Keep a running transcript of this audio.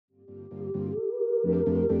Welcome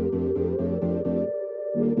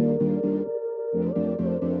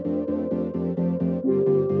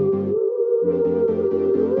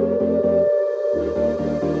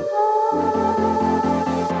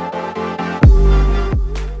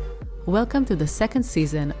to the second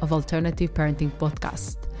season of Alternative Parenting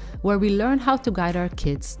Podcast, where we learn how to guide our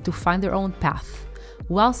kids to find their own path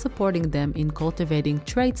while supporting them in cultivating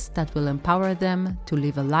traits that will empower them to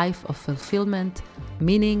live a life of fulfillment,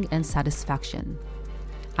 meaning, and satisfaction.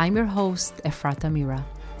 I'm your host, Efrat Amira.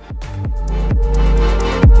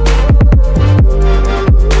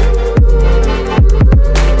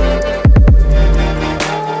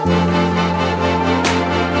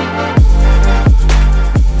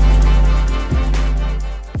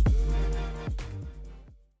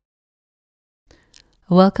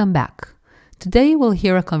 Welcome back. Today we'll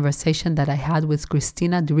hear a conversation that I had with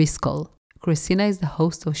Kristina Driscoll. Kristina is the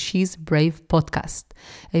host of She's Brave podcast,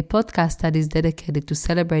 a podcast that is dedicated to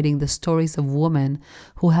celebrating the stories of women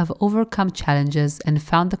who have overcome challenges and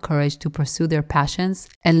found the courage to pursue their passions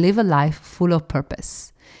and live a life full of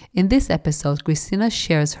purpose. In this episode, Kristina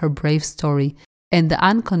shares her brave story and the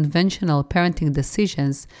unconventional parenting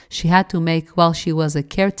decisions she had to make while she was a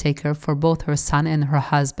caretaker for both her son and her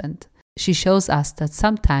husband. She shows us that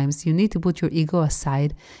sometimes you need to put your ego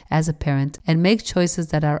aside as a parent and make choices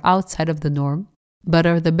that are outside of the norm, but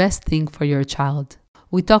are the best thing for your child.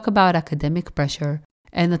 We talk about academic pressure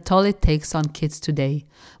and the toll it takes on kids today.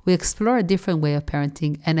 We explore a different way of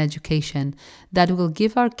parenting and education that will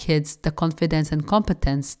give our kids the confidence and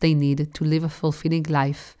competence they need to live a fulfilling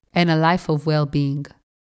life and a life of well-being.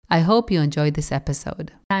 I hope you enjoyed this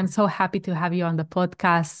episode. I'm so happy to have you on the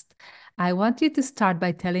podcast. I want you to start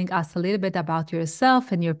by telling us a little bit about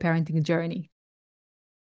yourself and your parenting journey.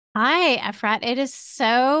 Hi, Efrat. It is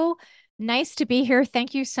so nice to be here.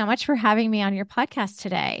 Thank you so much for having me on your podcast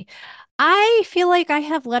today. I feel like I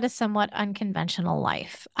have led a somewhat unconventional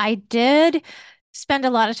life. I did spend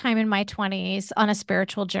a lot of time in my 20s on a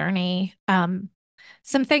spiritual journey.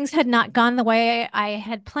 Some things had not gone the way I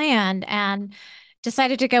had planned, and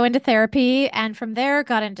decided to go into therapy, and from there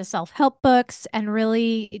got into self-help books and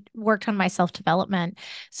really worked on my self-development.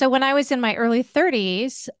 So when I was in my early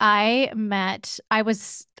 30s, I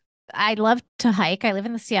loved to hike. I live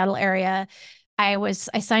in the Seattle area. I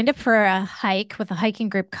signed up for a hike with a hiking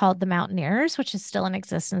group called the Mountaineers, which is still in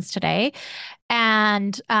existence today.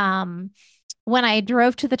 And when I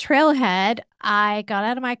drove to the trailhead, I got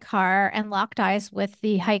out of my car and locked eyes with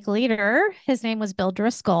the hike leader. His name was Bill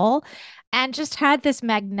Driscoll, and just had this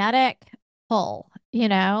magnetic pull,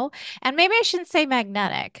 and maybe I shouldn't say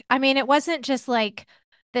magnetic. I mean, it wasn't just like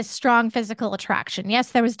this strong physical attraction.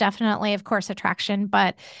 Yes, there was definitely, of course, attraction,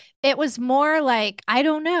 but it was more like, I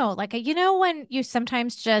don't know, like, when you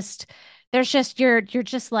sometimes you're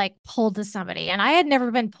just like pulled to somebody, and I had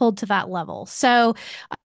never been pulled to that level. So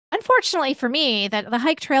unfortunately for me, that the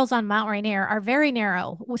hike trails on Mount Rainier are very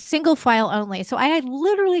narrow, with single file only. So I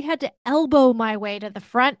literally had to elbow my way to the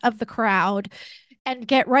front of the crowd and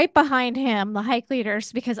get right behind him, the hike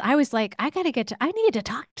leaders, because I was like, I need to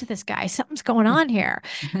talk to this guy. Something's going on here.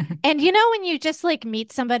 And when you just like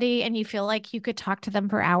meet somebody and you feel like you could talk to them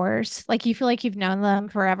for hours, like you feel like you've known them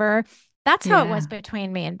forever. That's how it was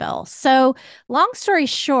between me and Bill. So long story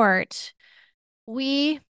short,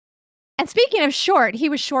 and speaking of short, he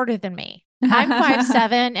was shorter than me. I'm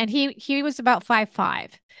 5'7", and he was about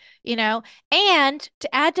 5'5", and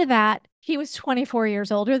to add to that, he was 24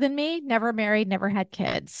 years older than me, never married, never had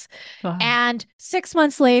kids. Wow. And 6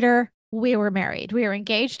 months later, we were married. We were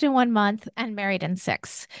engaged in 1 month and married in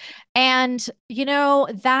 6. And,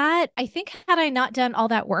 that I think, had I not done all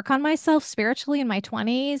that work on myself spiritually in my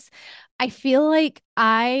 20s, I feel like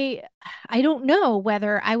I don't know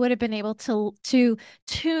whether I would have been able to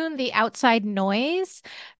tune the outside noise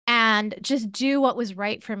and just do what was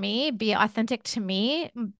right for me, be authentic to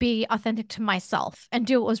me, be authentic to myself, and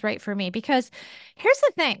do what was right for me. Because here's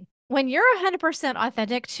the thing. When you're 100%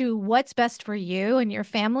 authentic to what's best for you and your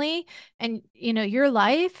family and, your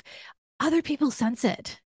life, other people sense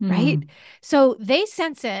it, right? So they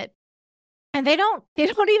sense it. And they don't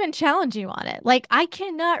even challenge you on it. Like, I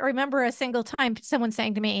cannot remember a single time someone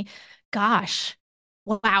saying to me, gosh,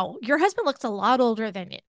 wow, your husband looks a lot older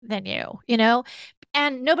than you,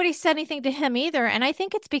 and nobody said anything to him either. And I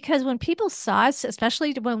think it's because when people saw us,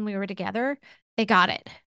 especially when we were together, they got it,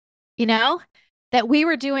 that we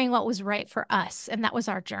were doing what was right for us. And that was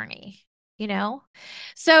our journey.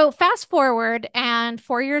 So fast forward, and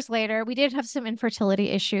 4 years later, we did have some infertility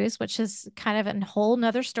issues, which is kind of a whole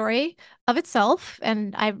nother story of itself.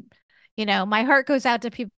 And my heart goes out to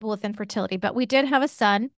people with infertility, but we did have a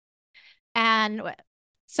son, and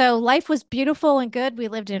So life was beautiful and good. We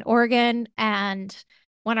lived in Oregon. And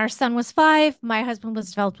when our son was 5, my husband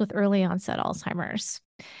was developed with early onset Alzheimer's.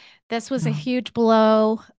 This was a Wow. huge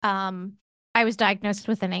blow. I was diagnosed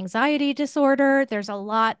with an anxiety disorder. There's a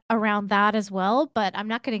lot around that as well, but I'm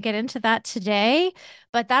not going to get into that today.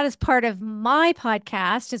 But that is part of my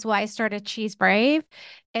podcast, is why I started Cheese Brave,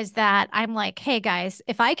 is that I'm like, hey guys,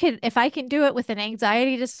 if I can do it with an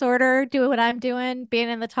anxiety disorder, do what I'm doing, being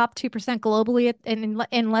in the top 2% globally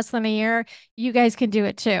in less than a year, you guys can do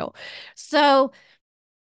it too. So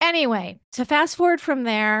anyway, to fast forward from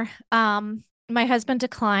there, my husband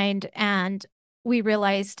declined, and we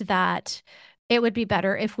realized that it would be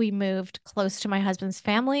better if we moved close to my husband's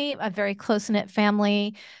family, a very close-knit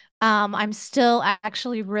family. I'm still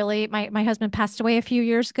actually really, my husband passed away a few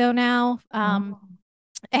years ago now. Oh.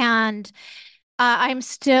 And I'm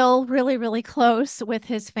still really, really close with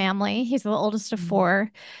his family. He's the oldest of Mm.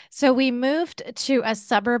 4. So we moved to a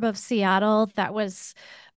suburb of Seattle that was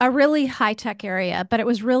a really high tech area, but it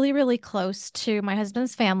was really, really close to my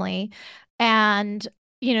husband's family. And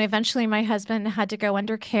eventually my husband had to go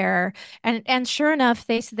under care, and sure enough,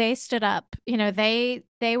 they stood up. They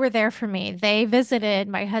were there for me. They visited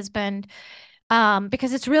my husband,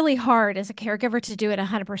 because it's really hard as a caregiver to do it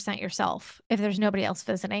 100% yourself if there's nobody else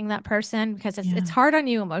visiting that person, because it's Yeah. hard on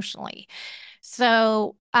you emotionally.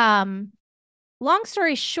 So, long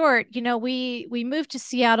story short, we moved to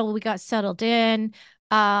Seattle, we got settled in.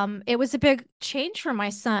 It was a big change for my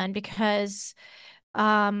son because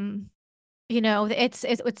um it's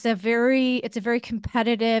a very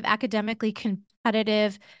competitive, academically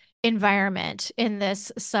competitive environment in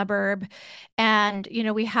this suburb. And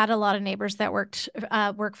we had a lot of neighbors that work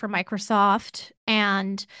for Microsoft.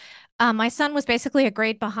 And my son was basically a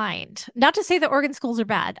grade behind. Not to say that Oregon schools are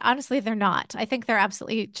bad. Honestly, they're not. I think they're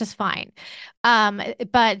absolutely just fine.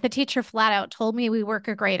 But the teacher flat out told me we work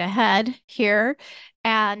a grade ahead here,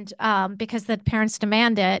 and because the parents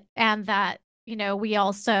demand it, and that we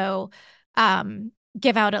also um,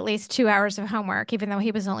 give out at least 2 hours of homework, even though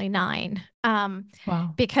he was only 9,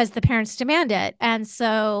 Wow. because the parents demand it. And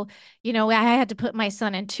so, I had to put my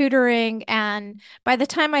son in tutoring. And by the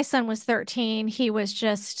time my son was 13, he was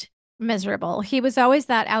just miserable. He was always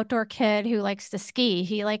that outdoor kid who likes to ski,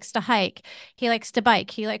 he likes to hike, he likes to bike,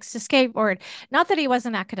 he likes to skateboard. Not that he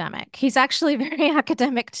wasn't academic. He's actually very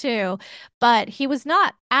academic too, but he was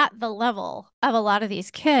not at the level of a lot of these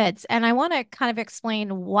kids. And I want to kind of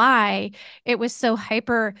explain why it was so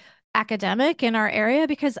hyper academic in our area,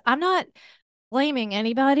 because I'm not blaming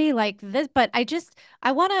anybody like this, but I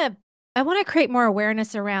want to I want to create more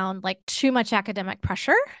awareness around like too much academic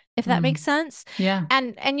pressure, if that makes Mm. sense. Yeah.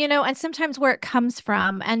 And sometimes where it comes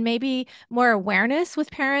from, and maybe more awareness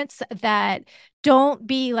with parents that don't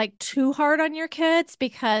be like too hard on your kids,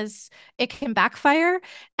 because it can backfire.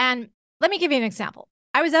 And let me give you an example.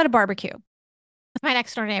 I was at a barbecue with my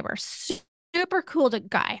next door neighbor. Super cool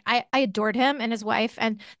guy. I adored him and his wife,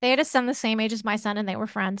 and they had a son the same age as my son, and they were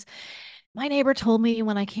friends. My neighbor told me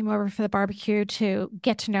when I came over for the barbecue to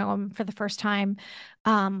get to know him for the first time,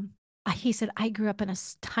 he said, I grew up in a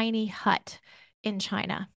tiny hut in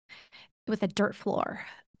China with a dirt floor,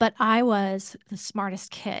 but I was the smartest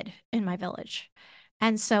kid in my village.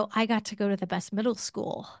 And so I got to go to the best middle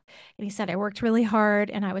school. And he said, I worked really hard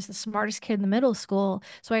and I was the smartest kid in the middle school.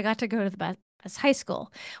 So I got to go to the best high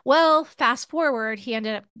school. Well, fast forward, he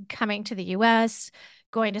ended up coming to the US,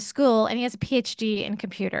 going to school, and he has a PhD in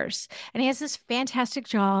computers. And he has this fantastic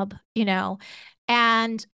job,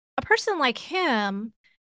 and a person like him,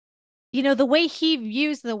 the way he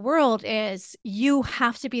views the world is you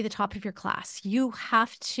have to be the top of your class. You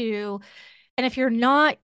have to, and if you're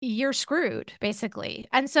not, you're screwed, basically.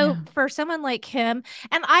 And so Yeah. for someone like him,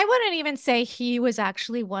 and I wouldn't even say he was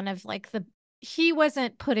actually one of like he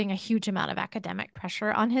wasn't putting a huge amount of academic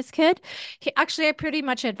pressure on his kid. I pretty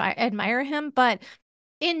much admire him, but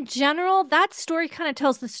in general, that story kind of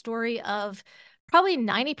tells the story of probably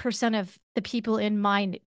 90% of the people in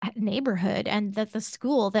my neighborhood, and that the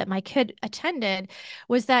school that my kid attended,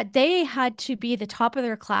 was that they had to be the top of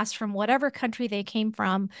their class from whatever country they came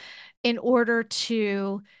from in order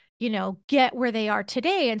to get where they are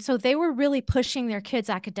today. And so they were really pushing their kids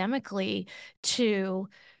academically to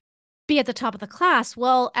be at the top of the class.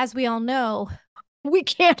 Well, as we all know, we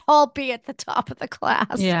can't all be at the top of the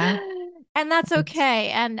class. Yeah. And that's Right. okay.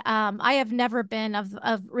 And I have never been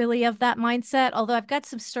of really of that mindset. Although I've got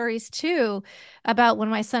some stories too about when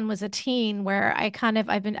my son was a teen, where I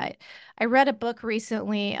read a book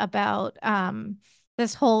recently about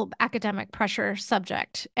this whole academic pressure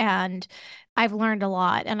subject, and I've learned a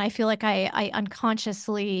lot. And I feel like I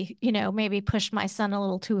unconsciously, maybe pushed my son a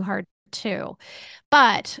little too hard too.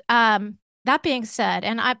 But that being said,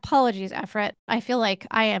 and I apologies, Everett, I feel like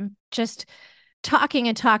I am just talking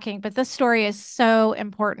and talking, but this story is so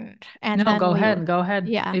important. And No, then go we ahead. were, Go ahead.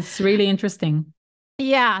 yeah. It's really interesting.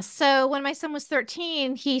 Yeah. So when my son was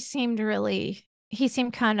 13, he seemed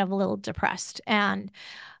kind of a little depressed. And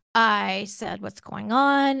I said, "What's going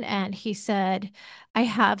on?" And he said, "I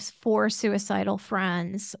have four suicidal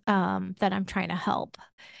friends that I'm trying to help.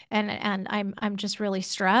 And I'm just really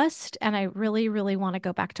stressed. And I really, really want to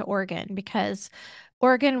go back to Oregon because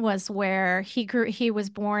Oregon was where he grew. He was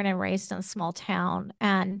born and raised in a small town.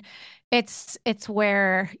 And it's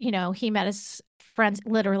where, he met his friends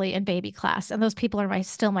literally in baby class. And those people are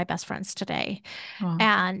still my best friends today, Oh,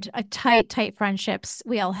 and tight friendships.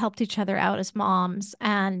 We all helped each other out as moms,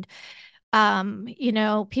 and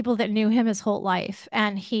people that knew him his whole life.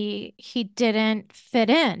 And he didn't fit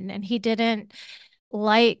in, and he didn't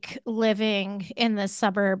like living in the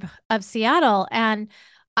suburb of Seattle. And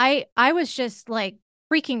I was just like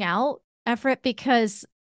freaking out, Everett, because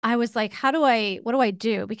I was like, what do I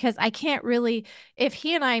do? Because I can't really, if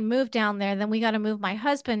he and I move down there, then we got to move my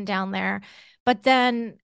husband down there. But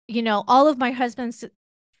then, all of my husband's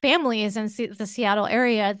family is in the Seattle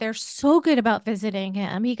area. They're so good about visiting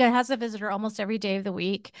him. He has a visitor almost every day of the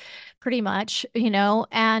week, pretty much,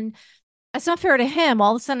 and it's not fair to him.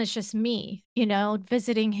 All of a sudden, it's just me,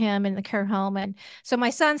 visiting him in the care home. And so my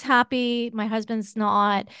son's happy, my husband's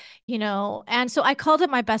not, And so I called up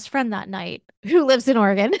my best friend that night who lives in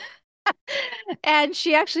Oregon. And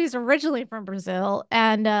she actually is originally from Brazil.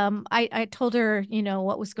 And I told her,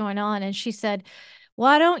 what was going on. And she said,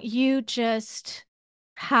 "Why don't you just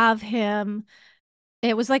have him?"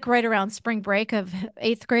 It was like right around spring break of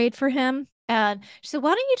eighth grade for him. And she said,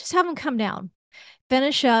 "Why don't you just have him come down?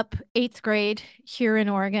 Finish up eighth grade here in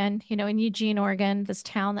Oregon, in Eugene, Oregon, this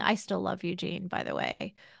town that I still love Eugene, by the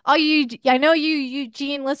way. I know you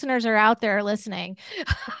Eugene listeners are out there listening."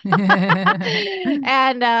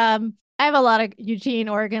 And I have a lot of Eugene,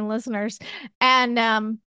 Oregon listeners.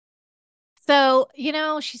 And so,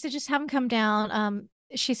 she said, "Just have him come down."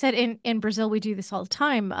 She said in Brazil, we do this all the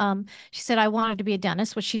time. She said, "I wanted to be a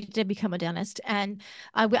dentist," which she did become a dentist. And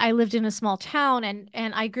I lived in a small town,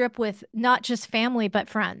 and I grew up with not just family, but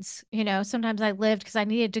friends. Sometimes I lived because I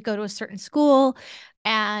needed to go to a certain school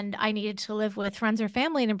and I needed to live with friends or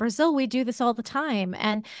family. And in Brazil, we do this all the time.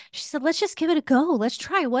 And she said, "Let's just give it a go. Let's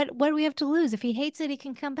try. What do we have to lose? If he hates it, he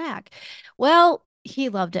can come back." Well, he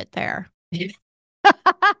loved it there.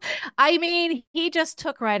 I mean, he just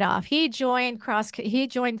took right off. He joined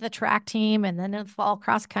the track team, and then in the fall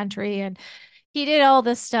cross country, and he did all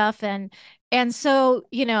this stuff. And so,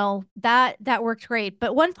 that worked great.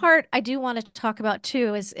 But one part I do want to talk about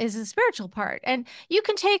too is the spiritual part. And you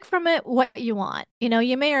can take from it what you want.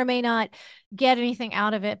 You may or may not get anything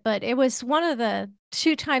out of it, but it was one of the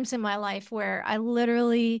two times in my life where I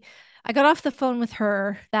got off the phone with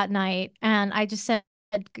her that night, and I just said,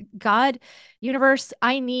 "God, universe,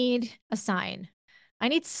 I need a sign. I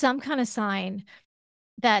need some kind of sign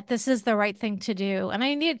that this is the right thing to do. And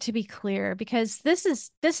I need it to be clear because this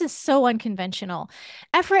is so unconventional."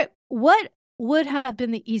 Everett, what would have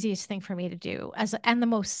been the easiest thing for me to do and the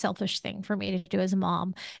most selfish thing for me to do as a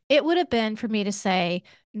mom? It would have been for me to say,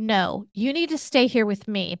 "No, you need to stay here with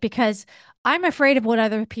me because I'm afraid of what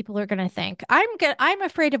other people are going to think. I'm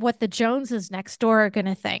afraid of what the Joneses next door are going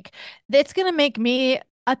to think. It's going to make me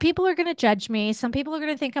people are going to judge me. Some people are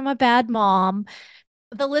going to think I'm a bad mom."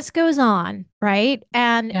 The list goes on, right?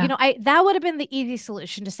 And yeah. I that would have been the easy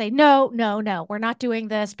solution to say, "No, no, no, we're not doing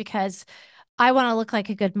this because I want to look like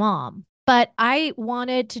a good mom." But I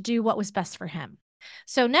wanted to do what was best for him.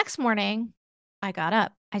 So next morning, I got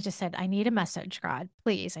up. I just said, "I need a message, God,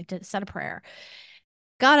 please." I did set a prayer.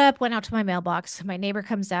 Got up, went out to my mailbox. My neighbor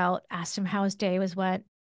comes out, asked him how his day was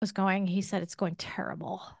going. He said, "It's going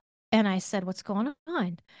terrible." And I said, "What's going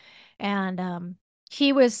on?" And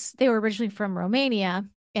they were originally from Romania,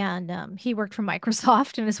 and he worked for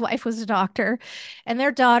Microsoft, and his wife was a doctor, and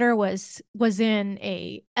their daughter was in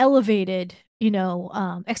a elevated,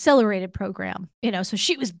 accelerated program, so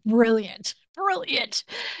she was brilliant,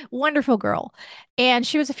 wonderful girl. And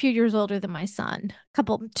she was a few years older than my son,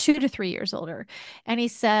 2 to 3 years older. And he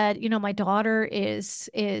said, "My daughter is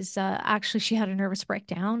actually, she had a nervous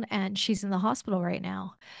breakdown and she's in the hospital right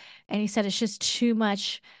now." And he said, "It's just too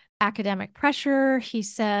much academic pressure." He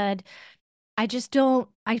said, I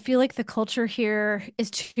feel like the culture here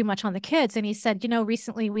is too much on the kids." And he said,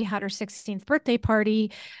 "Recently we had her 16th birthday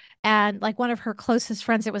party, and like one of her closest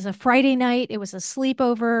friends, it was a Friday night, it was a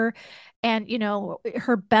sleepover. And,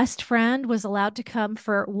 her best friend was allowed to come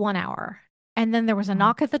for 1 hour. And then there was a Oh,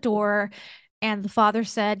 knock at the door, And the father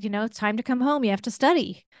said, it's time to come home. You have to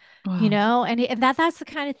study, Wow. and that's the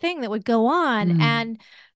kind of thing that would go on. Mm.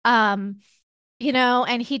 And,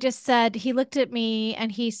 and he just said, he looked at me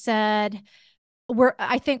and he said,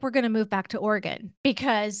 I think we're going to move back to Oregon,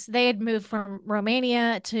 because they had moved from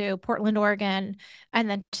Romania to Portland, Oregon, and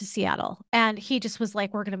then to Seattle. And he just was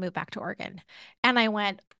like, we're going to move back to Oregon. And I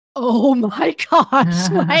went, oh my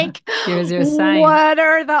gosh, like, Here's your sign. what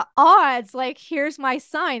are the odds? Like, here's my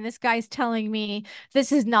sign. This guy's telling me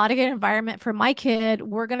this is not a good environment for my kid.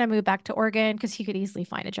 We're going to move back to Oregon, because he could easily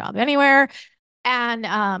find a job anywhere. And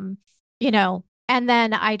and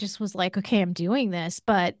then I just was like, okay, I'm doing this.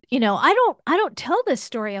 But I don't tell this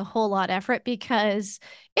story a whole lot of effort, because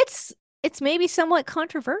it's it's maybe somewhat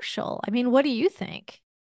controversial. I mean, what do you think?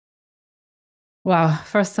 Wow.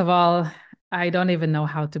 First of all, I don't even know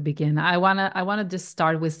how to begin. I wanna just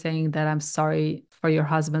start with saying that I'm sorry for your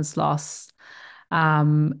husband's loss,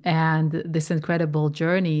 and this incredible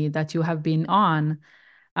journey that you have been on,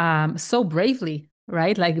 so bravely,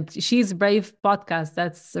 right? Like She's Brave podcast.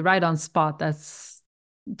 That's right on spot. That's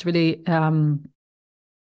it really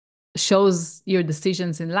shows your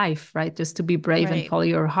decisions in life, right? Just to be brave and Right. follow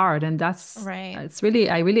your heart. And that's Right. it's really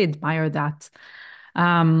I really admire that.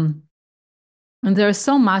 Um, And there's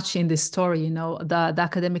so much in this story, the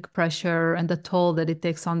academic pressure and the toll that it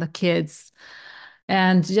takes on the kids.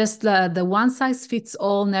 And just the one size fits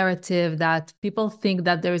all narrative that people think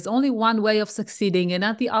that there is only one way of succeeding and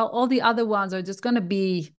that all the other ones are just going to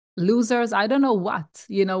be losers. I don't know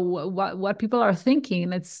what people are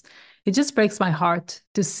thinking. And it just breaks my heart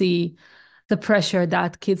to see the pressure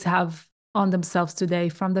that kids have on themselves today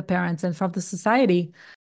from the parents and from the society.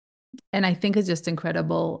 And I think it's just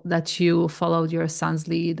incredible that you followed your son's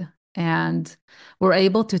lead and were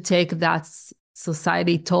able to take that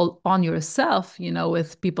society toll on yourself,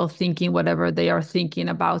 with people thinking whatever they are thinking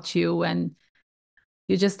about you. And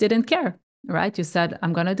you just didn't care, right? You said,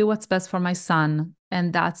 I'm going to do what's best for my son.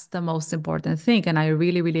 And that's the most important thing. And I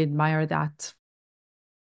really, really admire that.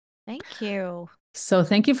 Thank you. So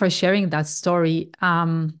thank you for sharing that story.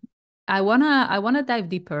 I wanna dive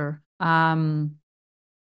deeper.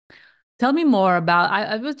 Tell me more about.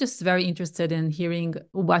 I was just very interested in hearing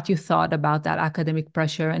what you thought about that academic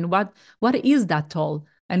pressure and what is that toll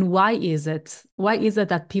and why is it? Why is it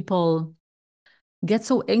that people get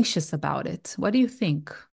so anxious about it? What do you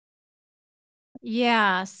think?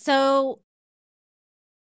 Yeah. So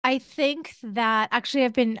I think that actually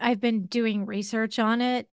I've been doing research on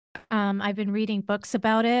it. I've been reading books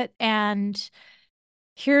about it, and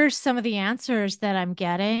here's some of the answers that I'm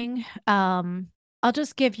getting. I'll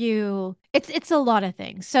just give you it's a lot of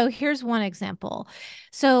things. So here's one example.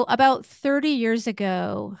 So about 30 years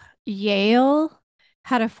ago, Yale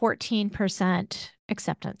had a 14%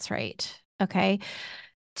 acceptance rate. Okay.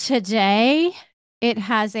 Today, it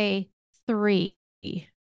has a 3%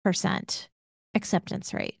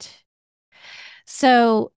 acceptance rate.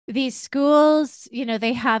 So these schools,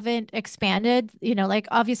 they haven't expanded, like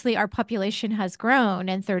obviously our population has grown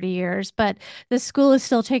in 30 years, but the school is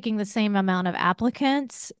still taking the same amount of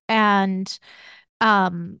applicants. And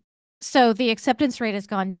um, so the acceptance rate has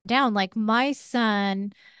gone down. Like my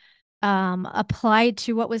son applied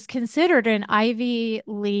to what was considered an Ivy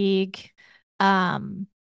League,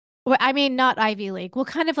 well, I mean, not Ivy League. Well,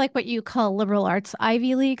 kind of like what you call liberal arts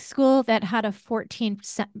Ivy League school that had a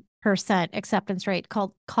 14% acceptance rate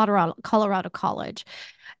called Colorado College.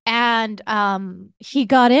 And he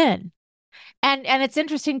got in. And it's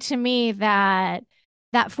interesting to me that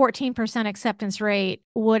that 14% acceptance rate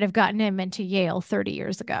would have gotten him into Yale 30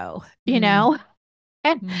 years ago, you Mm, know?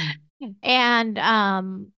 And mm,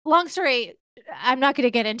 and long story, I'm not going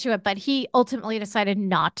to get into it, but he ultimately decided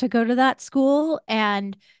not to go to that school.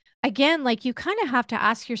 And again, like you kind of have to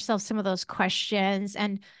ask yourself some of those questions.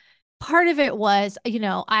 And part of it was,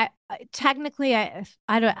 technically I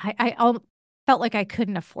don't I felt like I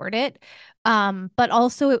couldn't afford it. But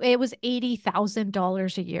also it was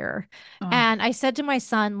 $80,000 a year. oh, And I said to my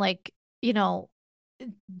son, like, you know,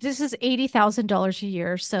 this is $80,000 a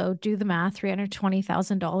year. So do the math,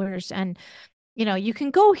 $320,000. And, you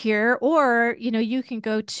can go here or, you can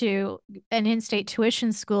go to an in-state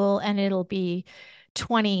tuition school and it'll be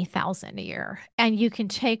 20,000 a year. And you can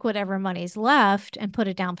take whatever money's left and put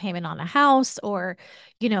a down payment on a house or,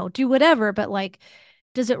 do whatever. But like,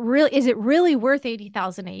 is it really worth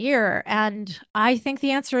 80,000 a year? And I think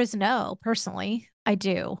the answer is no, personally. I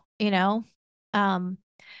do. Um,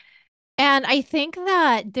 and I think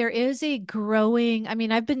that there is a growing, I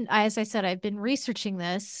mean, as I said, I've been researching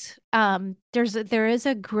this. There is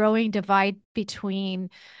a growing divide between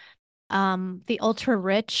the ultra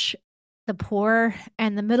rich, the poor,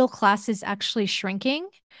 and the middle class is actually shrinking.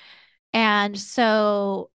 And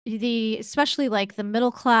so especially like the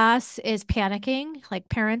middle class is panicking, like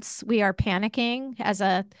parents, we are panicking as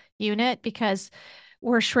a unit because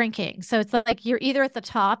we're shrinking. So it's like you're either at the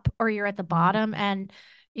top or you're at the bottom. Mm. And,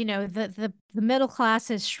 the middle class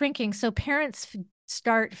is shrinking. So parents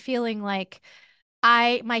start feeling like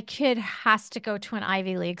my kid has to go to an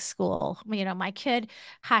Ivy League school. My kid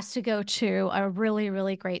has to go to a really,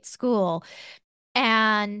 really great school.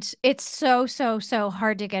 And it's so, so, so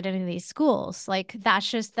hard to get into these schools. Like that's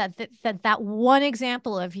just that one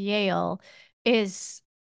example of Yale is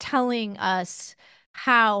telling us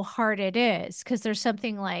how hard it is, because there's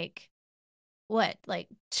something like what, like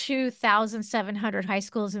 2,700 high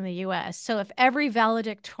schools in the US. So if every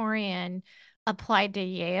valedictorian applied to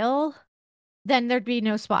Yale, then there'd be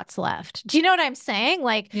no spots left. Do you know what I'm saying?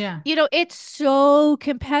 Like, Yeah. it's so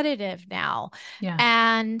competitive now. Yeah.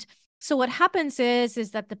 And so what happens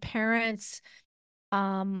is that the parents,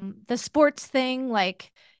 the sports thing,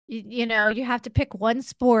 like, you have to pick one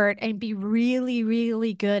sport and be really,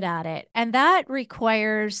 really good at it. And that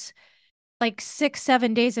requires like 6,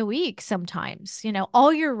 7 days a week sometimes,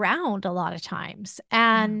 all year round, a lot of times.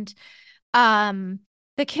 Yeah. And um,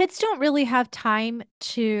 the kids don't really have time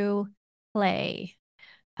to play.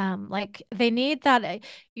 Like they need that,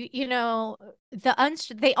 you know,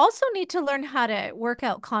 they also need to learn how to work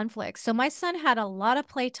out conflicts. So my son had a lot of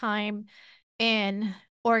playtime in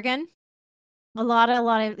Oregon. A lot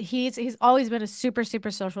of he's always been a super, super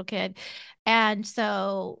social kid. And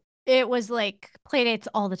so it was like play dates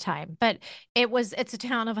all the time. But it's a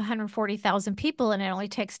town of 140,000 people, and it only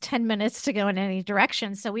takes 10 minutes to go in any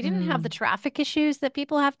direction. So we didn't have the Mm. traffic issues that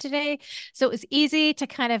people have today. So it was easy to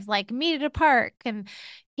kind of like meet at a park, and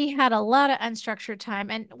he had a lot of unstructured time.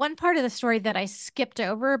 And one part of the story that I skipped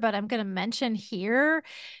over, but I'm going to mention here,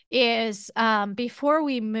 is before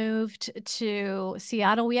we moved to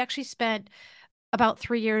Seattle, we actually spent about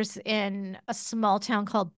 3 years in a small town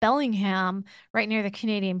called Bellingham, right near the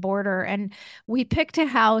Canadian border. And we picked a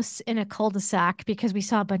house in a cul-de-sac because we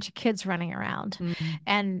saw a bunch of kids running around. Mm.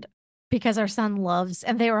 And because our son loves,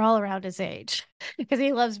 and they were all around his age, because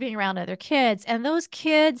he loves being around other kids. And those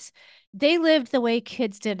kids, they lived the way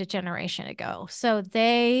kids did a generation ago. So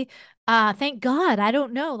thank God, I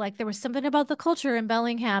don't know, like there was something about the culture in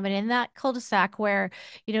Bellingham and in that cul-de-sac where,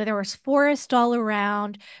 there was forest all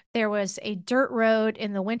around. There was a dirt road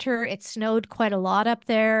in the winter. It snowed quite a lot up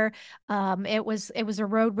there. It was a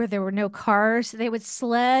road where there were no cars. They would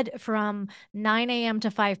sled from 9 a.m.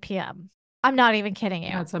 to 5 p.m. I'm not even kidding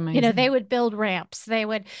you. That's They amazing. would build ramps. They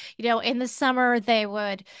would, in the summer they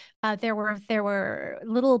would there were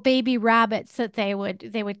little baby rabbits that they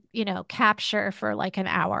would capture for like an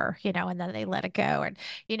hour, and then they let it go. And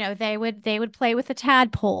they would play with the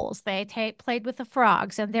tadpoles. Played with the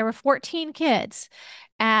frogs, and there were 14 kids.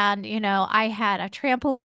 And I had a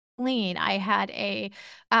trampoline.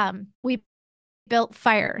 We built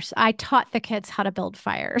fires. I taught the kids how to build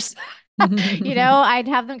fires. I'd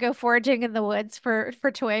have them go foraging in the woods for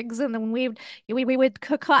twigs, and then we would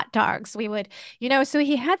cook hot dogs. So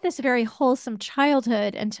he had this very wholesome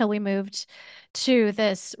childhood until we moved to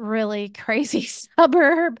this really crazy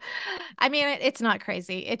suburb. I mean, it's not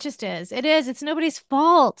crazy. It just is. It is. It's nobody's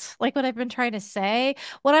fault. Like what I've been trying to say.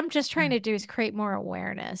 What I'm just trying Yeah. to do is create more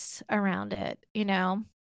awareness around it. Yeah.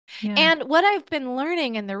 And what I've been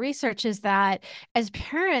learning in the research is that as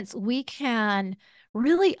parents, we can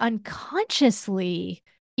really unconsciously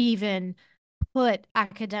even put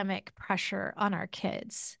academic pressure on our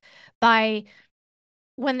kids by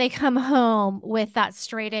when they come home with that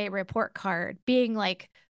straight A report card, being like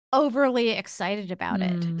overly excited about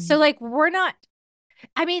it. So Mm. like we're not,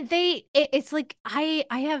 I mean, it's like I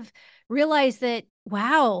have realized that,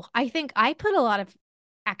 wow, I think I put a lot of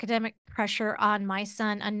academic pressure on my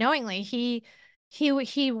son unknowingly. He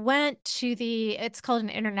went to it's called an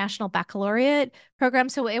international baccalaureate program.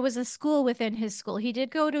 So it was a school within his school. He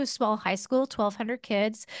did go to a small high school, 1,200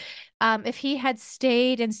 kids. If he had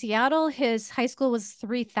stayed in Seattle, his high school was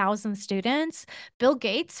 3,000 students. Bill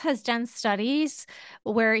Gates has done studies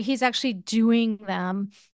where he's actually doing them,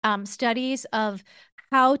 studies of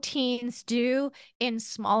how teens do in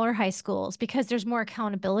smaller high schools, because there's more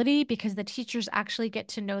accountability, because the teachers actually get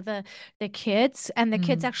to know the kids, and the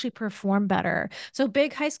kids Mm. actually perform better. So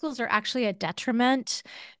big high schools are actually a detriment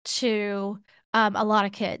to a lot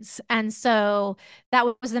of kids. And so that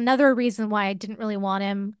was another reason why I didn't really want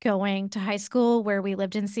him going to high school where we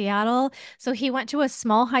lived in Seattle. So he went to a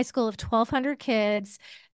small high school of 1,200 kids.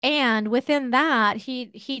 And within that,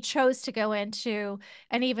 he chose to go into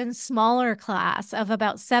an even smaller class of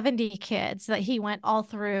about 70 kids that he went all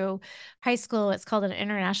through high school. It's called an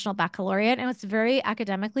international baccalaureate, and it's very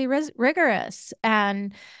academically rigorous,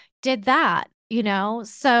 and did that,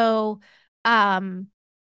 So, um,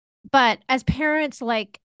 but as parents,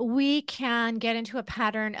 like, we can get into a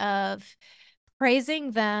pattern of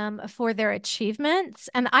praising them for their achievements.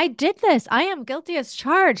 And I did this. I am guilty as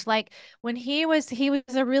charged. Like, when he was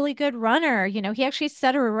a really good runner. He actually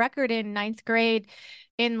set a record in ninth grade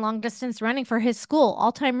in long distance running for his school,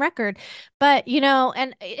 all-time record. But,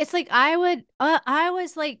 and it's like I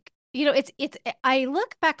was like, it's I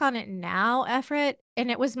look back on it now, Everett, and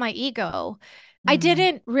it was my ego. I Mm,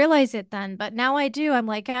 didn't realize it then, but now I do. I'm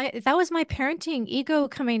like, that was my parenting ego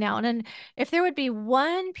coming out. And if there would be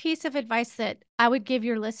one piece of advice that I would give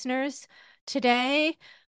your listeners today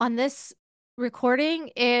on this recording,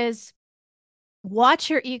 is watch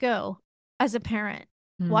your ego as a parent.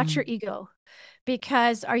 Watch your mm, ego,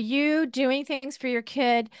 because are you doing things for your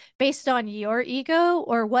kid based on your ego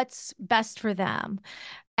or what's best for them?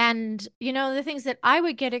 And the things that I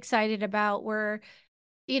would get excited about were,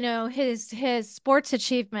 his sports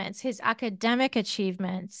achievements, his academic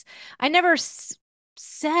achievements. I never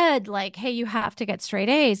said, like, hey, you have to get straight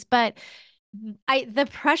A's, but the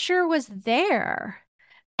pressure was there.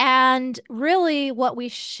 And really what we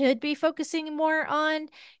should be focusing more on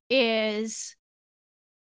is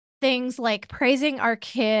things like praising our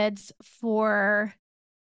kids for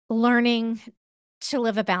learning to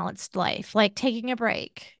live a balanced life, like taking a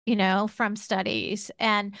break, from studies,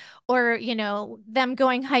 and or them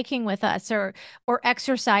going hiking with us, or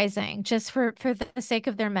exercising just for the sake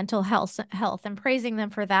of their mental health, and praising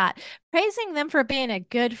them for that, praising them for being a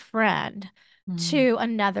good friend mm. to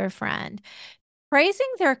another friend,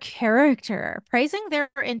 praising their character, praising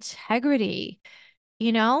their integrity,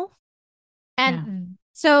 you know? Yeah. And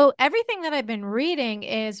so everything that I've been reading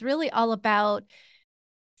is really all about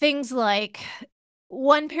things like,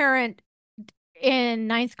 one parent in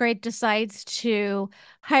ninth grade decides to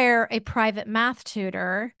hire a private math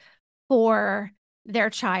tutor for their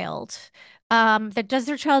child. That does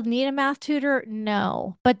their child need a math tutor?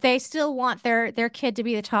 No, but they still want their kid to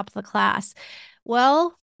be the top of the class.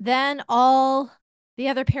 Well, then all the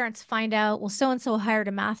other parents find out, well, so and so hired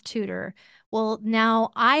a math tutor. Well,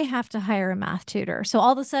 now I have to hire a math tutor. So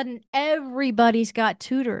all of a sudden, everybody's got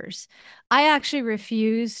tutors. I actually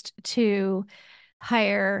refused to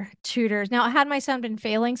hire tutors. Now, had my son been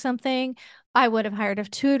failing something, I would have hired a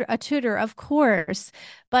tutor, of course.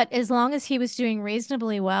 But as long as he was doing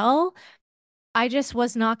reasonably well, I just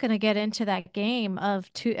was not going to get into that game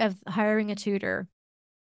of hiring a tutor.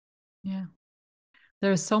 Yeah.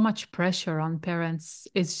 There's so much pressure on parents.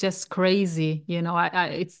 It's just crazy.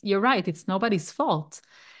 It's you're right. It's nobody's fault.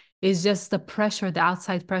 It's just the pressure, the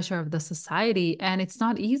outside pressure of the society. And it's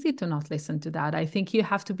not easy to not listen to that. I think you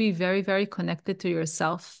have to be very, very connected to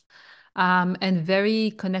yourself, and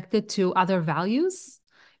very connected to other values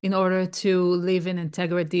in order to live in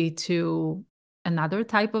integrity to another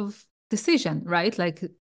type of decision, right? Like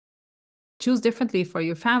choose differently for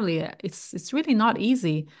your family. It's really not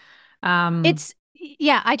easy. Um,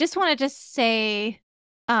 Yeah, I just want to just say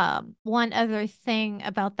one other thing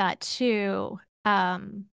about that too.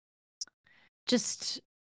 Just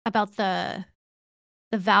about the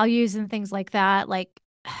values and things like that. Like,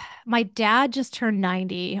 my dad just turned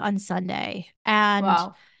 90 on Sunday, and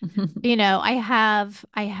wow.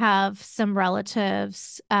 I have some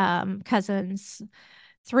relatives, cousins,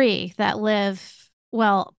 three that live,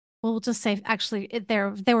 well, we'll just say, actually,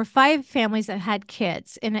 there were five families that had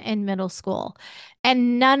kids in middle school,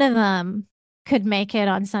 and none of them could make it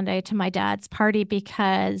on Sunday to my dad's party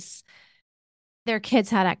because their kids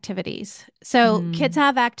had activities. So kids Mm,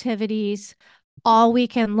 have activities all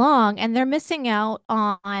weekend long, and they're missing out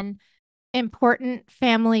on important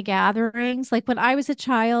family gatherings. Like, when I was a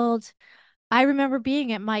child, I remember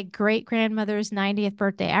being at my great grandmother's 90th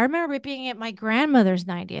birthday. I remember being at my grandmother's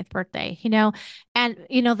 90th birthday, and,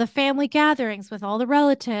 the family gatherings with all the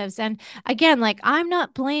relatives. And again, like, I'm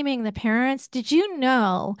not blaming the parents. Did you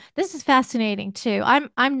know, this is fascinating too?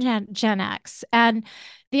 I'm Gen X, and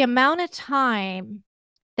the amount of time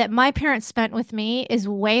that my parents spent with me is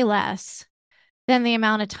way less than the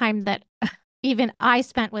amount of time that even I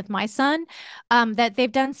spent with my son. That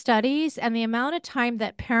they've done studies, and the amount of time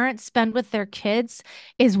that parents spend with their kids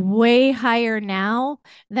is way higher now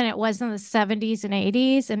than it was in the 70s and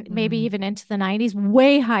 80s, and maybe mm, even into the 90s,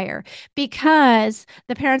 way higher, because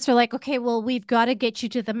the parents are like, okay, well, we've got to get you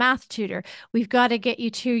to the math tutor. We've got to get you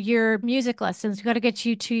to your music lessons. We've got to get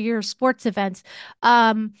you to your sports events.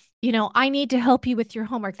 I need to help you with your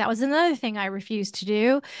homework. That was another thing I refused to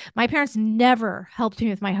do. My parents never helped me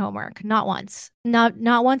with my homework, not once, not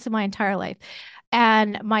once in my entire life.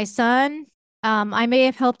 And my son, I may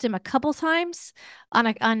have helped him a couple times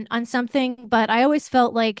on something, but I always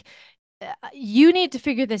felt like you need to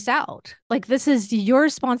figure this out. Like this is your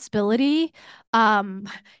responsibility. Um,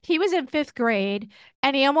 he was in fifth grade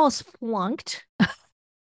and he almost flunked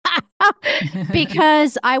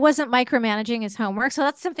because I wasn't micromanaging his homework. So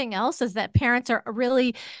that's something else, is that parents are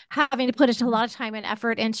really having to put a lot of time and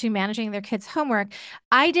effort into managing their kids' homework.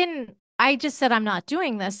 I just said, I'm not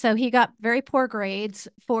doing this. So he got very poor grades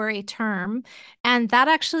for a term. And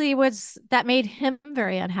that made him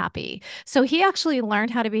very unhappy. So he actually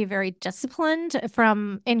learned how to be very disciplined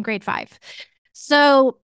from in grade 5.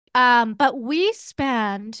 So, but we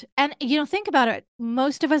spend, and think about it,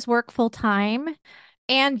 most of us work full time,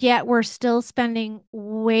 and yet we're still spending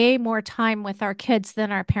way more time with our kids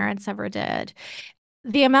than our parents ever did.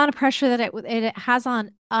 The amount of pressure that it has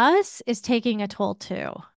on us is taking a toll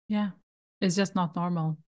too. Yeah, it's just not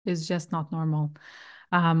normal. It's just not normal.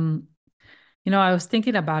 Um, I was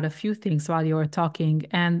thinking about a few things while you were talking,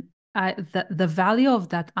 and the value of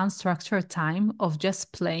that unstructured time of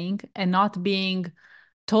just playing and not being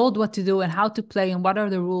told what to do and how to play and what are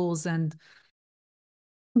the rules, and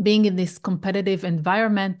being in this competitive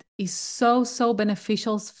environment is so, so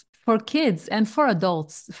beneficial for kids and for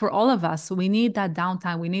adults, for all of us. We need that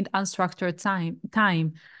downtime. We need unstructured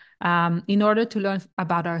time in order to learn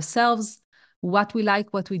about ourselves, what we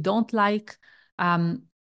like, what we don't like, um,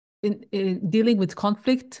 in dealing with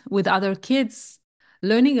conflict with other kids,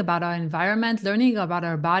 learning about our environment, learning about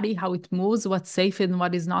our body, how it moves, what's safe and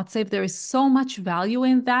what is not safe. There is so much value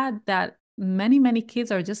in that many, many kids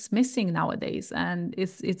are just missing nowadays. And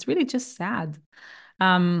it's really just sad.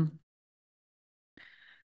 Um,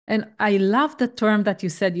 and I love the term that you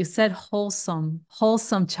said. You said wholesome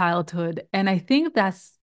childhood. And I think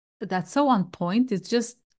that's so on point. It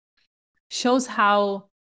just shows how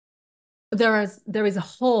there is a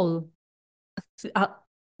whole uh,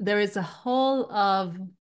 there is a whole of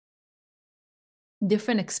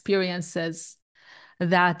different experiences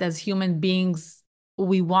that as human beings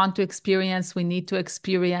we want to experience, we need to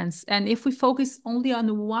experience. And if we focus only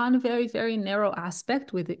on one very, very narrow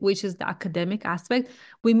aspect with it, which is the academic aspect,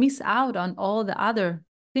 we miss out on all the other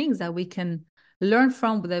things that we can learn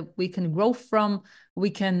from, that we can grow from. We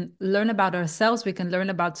can learn about ourselves, we can learn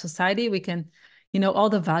about society, we can, all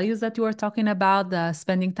the values that you are talking about, the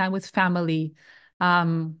spending time with family.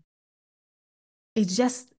 It's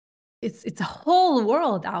just it's a whole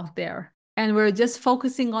world out there, and we're just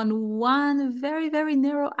focusing on one very, very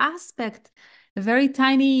narrow aspect, a very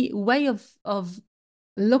tiny way of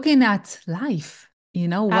looking at life.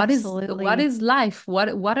 What Absolutely. is life?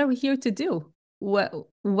 What are we here to do?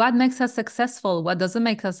 What makes us successful? What doesn't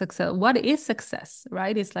make us successful? What is success,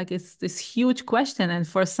 right? It's like it's this huge question, and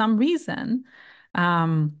for some reason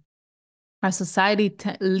um our society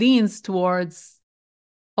leans towards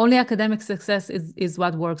only academic success is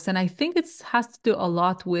what works. And I think it has to do a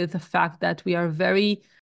lot with the fact that we're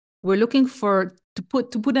looking for to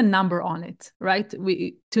put a number on it, right?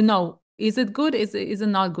 We to know, is it good, is it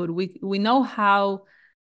not good. We know how,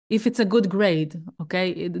 if it's a good grade,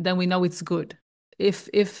 okay, then we know it's good.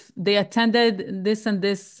 If they attended this and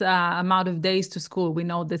this amount of days to school, we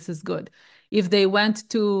know this is good. If they went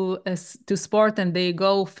to sport and they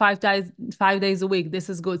go 5 days a week, this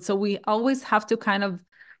is good. So we always have to kind of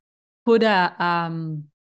put a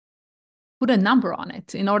number on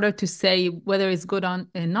it in order to say whether it's good on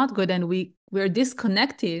and not good. And we're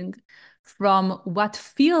disconnecting from what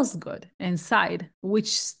feels good inside,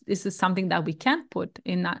 which this is something that we can't put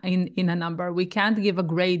in a number. We can't give a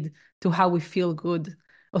grade to how we feel good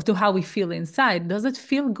or to how we feel inside. Does it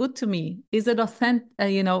feel good to me? Is it authentic?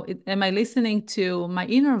 Am I listening to my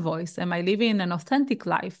inner voice? Am I living an authentic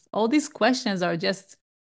life? All these questions are just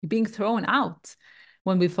being thrown out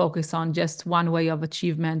when we focus on just one way of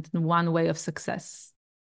achievement and one way of success.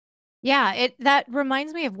 Yeah, that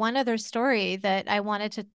reminds me of one other story that I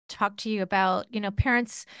wanted to talk to you about.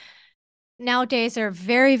 Parents nowadays are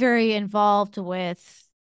very, very involved with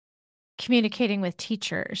communicating with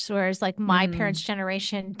teachers, whereas like my parents' Mm.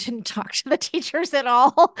 generation didn't talk to the teachers at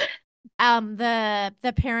all.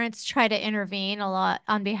 The parents try to intervene a lot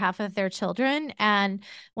on behalf of their children. And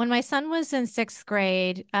when my son was in sixth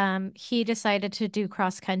grade, he decided to do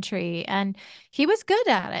cross country, and he was good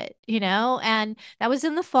at it, and that was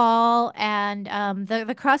in the fall. And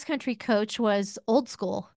the cross country coach was old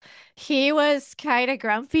school. He was kind of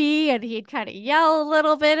grumpy and he'd kind of yell a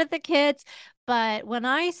little bit at the kids. But when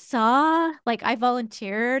I saw, like, I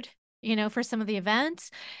volunteered for some of the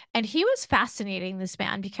events. And he was fascinating, this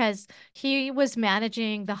man, because he was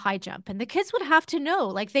managing the high jump, and the kids would have to know,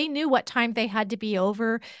 like they knew what time they had to be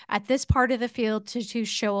over at this part of the field to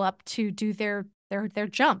show up to do their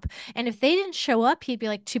jump. And if they didn't show up, he'd be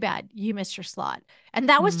like, too bad, you missed your slot. And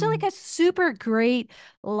that was still like Mm. a super great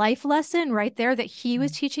life lesson right there that he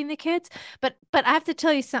was teaching the kids. But I have to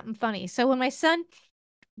tell you something funny. So when my son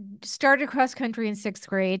started cross country in 6th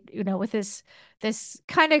grade, with this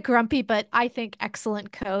kind of grumpy but I think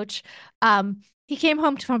excellent coach. He came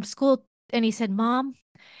home from school and he said, "Mom,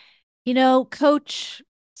 Coach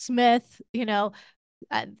Smith,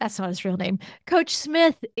 that's not his real name. Coach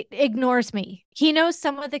Smith ignores me. He knows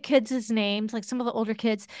some of the kids' names, like some of the older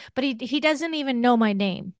kids, but he doesn't even know my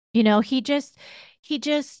name. He just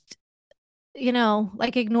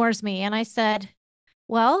like ignores me." And I said,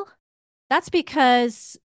 "Well, that's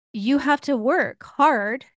because you have to work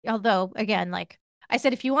hard." Although, again, like I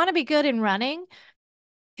said, if you want to be good in running,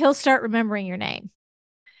 he'll start remembering your name.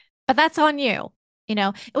 But that's on you.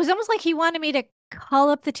 It was almost like he wanted me to call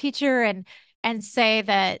up the teacher and say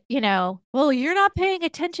that, well, you're not paying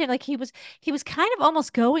attention. Like he was kind of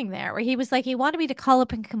almost going there, where he was like, he wanted me to call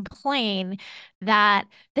up and complain that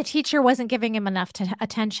the teacher wasn't giving him enough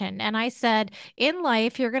attention. And I said, in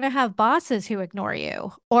life, you're going to have bosses who ignore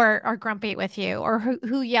you or are grumpy with you or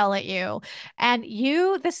who yell at you. And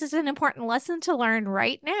this is an important lesson to learn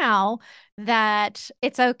right now, that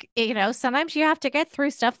it's okay. Sometimes you have to get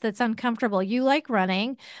through stuff that's uncomfortable. You like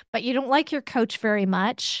running, but you don't like your coach very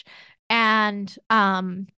much. And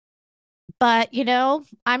but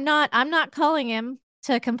I'm not calling him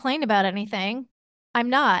to complain about anything. I'm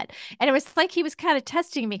not. And it was like he was kind of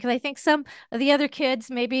testing me, because I think some of the other kids,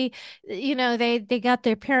 maybe, they got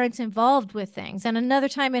their parents involved with things. And another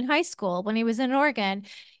time in high school when he was in Oregon,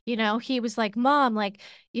 he was like, "Mom, like,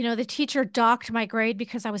 the teacher docked my grade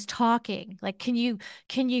because I was talking. Like, can you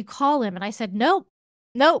call him?" And I said, "Nope.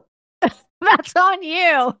 Nope. That's on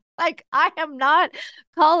you. Like, I am not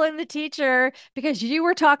calling the teacher because you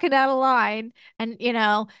were talking out of line, and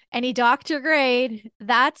he docked your grade.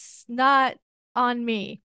 That's not on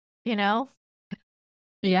me, you know?"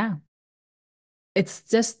 Yeah. It's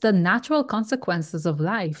just the natural consequences of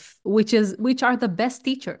life, which are the best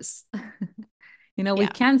teachers. We Yeah.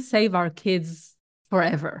 can't save our kids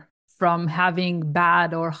forever from having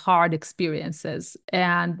bad or hard experiences.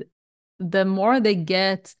 And the more they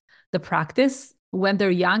get the practice when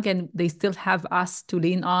they're young, and they still have us to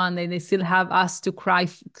lean on, and they still have us to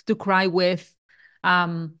cry with,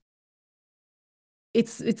 um,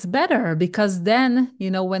 it's better, because then,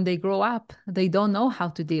 when they grow up, they don't know how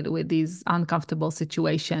to deal with these uncomfortable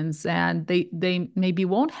situations, and they maybe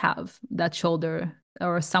won't have that shoulder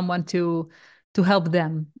or someone to help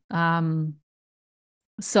them.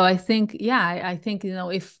 So I think, yeah, I think,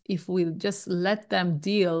 if we just let them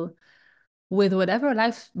deal with whatever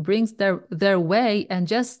life brings their way, and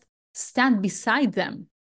just stand beside them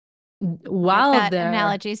I like while that they're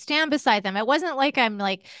analogy. Stand beside them. It wasn't like I'm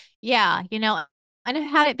like, yeah, and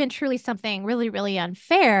had it been truly something really, really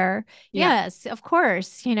unfair, yeah. yes, of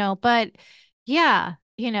course, but yeah,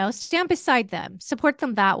 stand beside them, support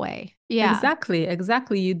them that way. Yeah. Exactly,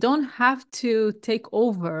 exactly. You don't have to take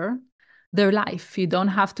over their life. You don't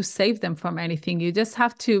have to save them from anything. You just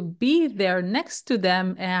have to be there next to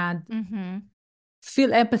them and Mm-hmm.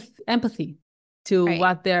 feel empathy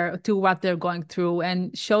Right. to what they're going through,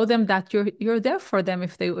 and show them that you're there for them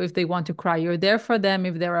if they want to cry. You're there for them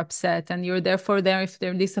if they're upset, and you're there for them if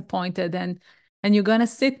they're disappointed, and you're gonna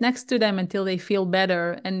sit next to them until they feel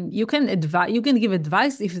better. And you can give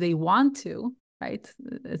advice if they want to, right?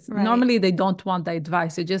 Right. Normally they don't want the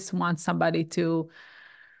advice. They just want somebody to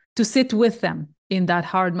sit with them in that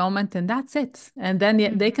hard moment, and that's it. And then they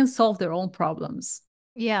Mm-hmm. can solve their own problems.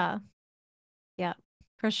 Yeah. Yeah.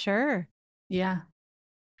 For sure. Yeah.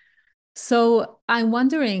 So I'm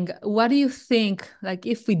wondering, what do you think, like,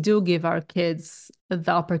 if we do give our kids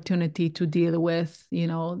the opportunity to deal with,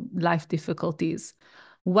 life difficulties,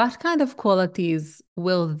 what kind of qualities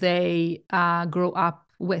will they grow up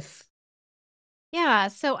with? Yeah.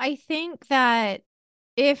 So I think that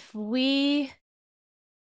if we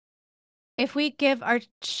if we give our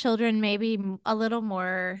children maybe a little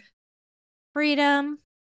more freedom,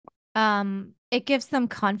 it gives them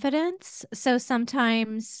confidence. So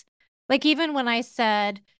sometimes, like, even when I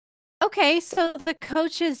said, okay, so the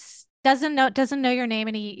coach is doesn't know your name,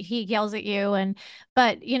 and he yells at you, and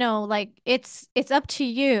but like, it's up to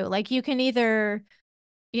you. Like, you can either,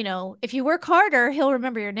 if you work harder, he'll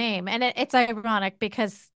remember your name. And it's ironic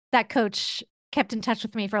because that coach kept in touch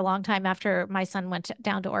with me for a long time after my son went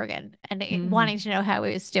down to Oregon, and Mm-hmm. wanting to know how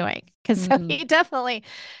he was doing, because so Mm-hmm. he definitely.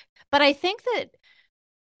 But I think that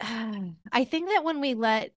when we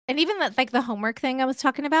let, and even that, like the homework thing I was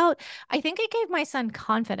talking about, I think it gave my son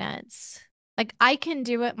confidence. Like I can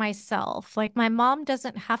do it myself. Like my mom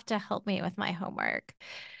doesn't have to help me with my homework.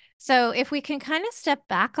 So if we can kind of step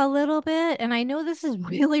back a little bit, and I know this is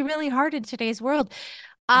really, really hard in today's world.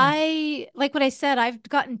 Yeah. I like what I said, I've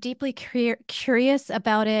gotten deeply curious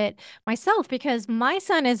about it myself because my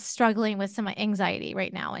son is struggling with some anxiety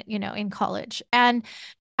right now, in college. And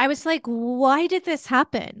I was like, why did this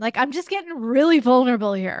happen? Like, I'm just getting really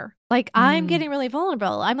vulnerable here. Like, I'm Mm, getting really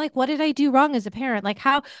vulnerable. I'm like, what did I do wrong as a parent? Like,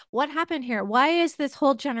 what happened here? Why is this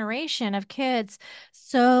whole generation of kids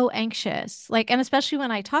so anxious? Like, and especially when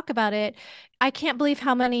I talk about it, I can't believe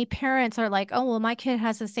how many parents are like, oh, well, my kid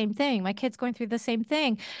has the same thing. My kid's going through the same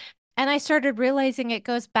thing. And I started realizing it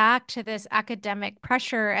goes back to this academic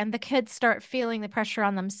pressure, and the kids start feeling the pressure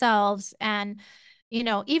on themselves. And,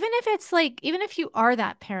 even if it's like, even if you are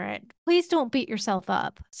that parent, please don't beat yourself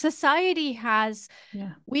up. Society has,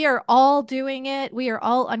 yeah. we are all doing it. We are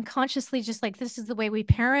all unconsciously just like, this is the way we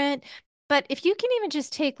parent. But if you can even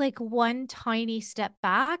just take like one tiny step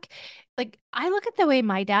back, like I look at the way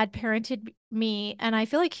my dad parented me, and I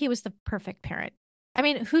feel like he was the perfect parent. I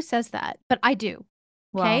mean, who says that? But I do.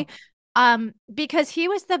 Okay. Wow. Because he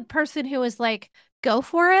was the person who was like, go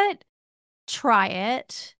for it, try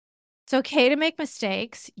it. It's okay to make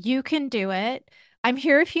mistakes. You can do it. I'm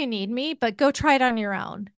here if you need me, but go try it on your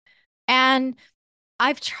own. And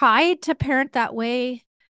I've tried to parent that way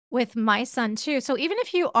with my son too. So even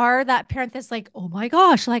if you are that parent that's like, oh my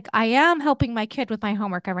gosh, like I am helping my kid with my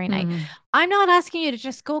homework every night, Mm, I'm not asking you to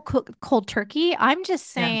just go cook cold turkey. I'm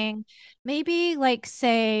just yeah. saying, maybe like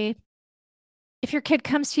say, if your kid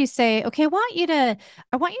comes to you, say, okay, I want you to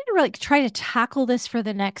really try to tackle this for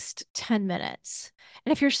the next 10 minutes.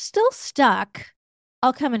 And if you're still stuck,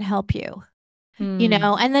 I'll come and help you, Mm,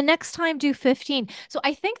 and the next time do 15. So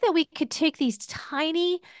I think that we could take these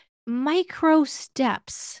tiny micro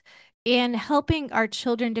steps in helping our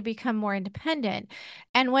children to become more independent.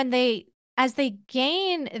 And as they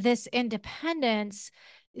gain this independence,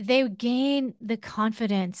 they gain the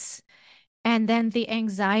confidence and then the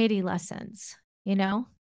anxiety lessons, you know?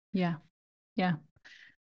 yeah. Yeah.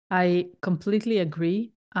 I completely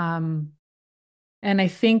agree. And I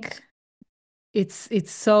think it's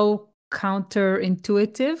so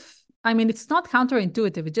counterintuitive. I mean, it's not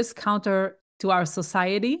counterintuitive, it's just counter to our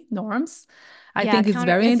society norms. I Yeah, think it's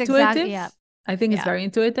counter, very it's exactly, intuitive. yeah, I think it's yeah. very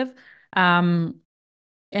intuitive. Um,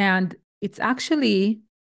 and it's actually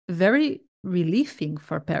very relieving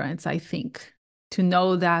for parents, I think, to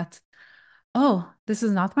know that, oh, this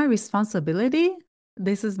is not my responsibility.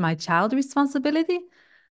 This is my child responsibility.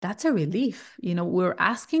 That's a relief. We're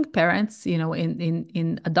asking parents,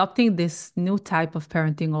 in adopting this new type of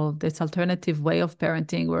parenting or this alternative way of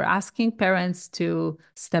parenting, we're asking parents to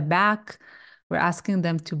step back. We're asking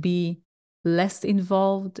them to be less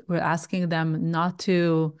involved. We're asking them not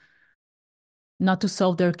to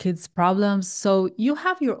solve their kids' problems. So you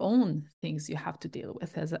have your own things you have to deal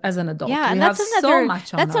with as an adult. Yeah, We and have so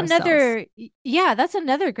much on ourselves. that's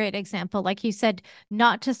another great example. Like you said,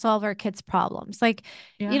 not to solve our kids' problems. Like,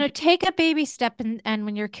 Yeah. take a baby step, and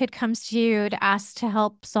when your kid comes to you to ask to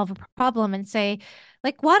help solve a problem and say,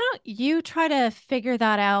 like, why don't you try to figure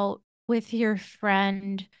that out with your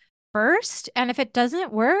friend first? And if it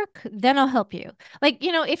doesn't work, then I'll help you. Like,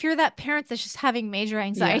 if you're that parent that's just having major Yeah.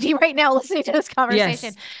 anxiety right now listening to this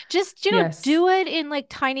conversation, Yes. just, Yes. do it in like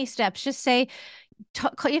tiny steps. Just say,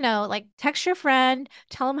 like text your friend,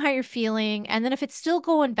 tell them how you're feeling. And then if it's still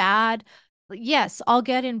going bad, yes, I'll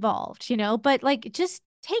get involved, but like just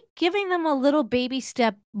take giving them a little baby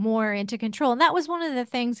step more into control. And that was one of the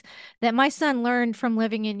things that my son learned from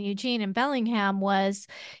living in Eugene and Bellingham was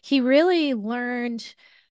he really learned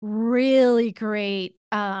really great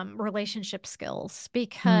relationship skills Mm.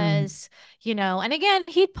 because and again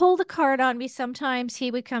he'd pull the card on me sometimes.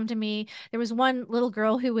 He would come to me. There was one little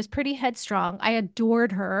girl who was pretty headstrong. I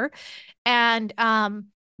adored her. And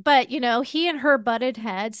but he and her butted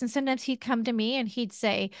heads, and sometimes he'd come to me and he'd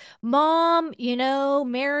say, Mom,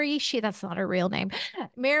 Mary, that's not her real name.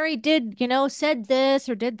 Mary did, said this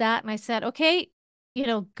or did that. And I said, okay,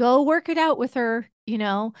 go work it out with her,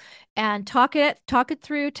 and talk it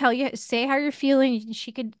through, say how you're feeling.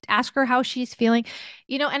 She could ask her how she's feeling,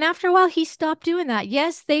 and after a while he stopped doing that.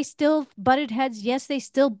 Yes, they still butted heads. Yes, they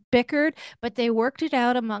still bickered, but they worked it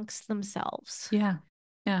out amongst themselves. Yeah.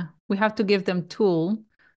 Yeah. We have to give them tools.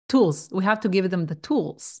 We have to give them the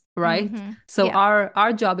tools, right? Mm-hmm. So Yeah.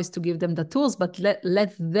 our job is to give them the tools, but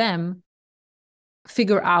let them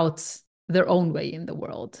figure out their own way in the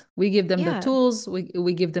world. We give them the Yeah. tools,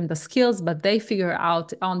 we give them the skills, but they figure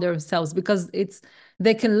out on themselves, because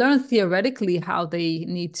they can learn theoretically how they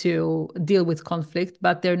need to deal with conflict,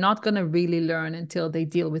 but they're not going to really learn until they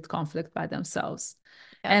deal with conflict by themselves.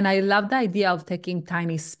 Yep. And I love the idea of taking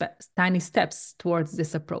tiny steps towards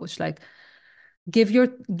this approach. Like give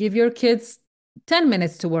your kids 10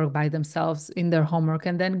 minutes to work by themselves in their homework,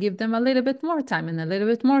 and then give them a little bit more time and a little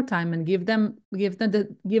bit more time, and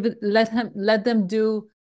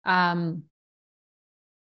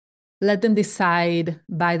let them decide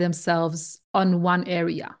by themselves on one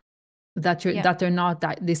area Yep. that they're not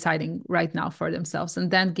deciding right now for themselves, and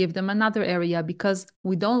then give them another area, because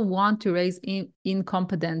we don't want to raise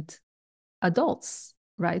incompetent adults,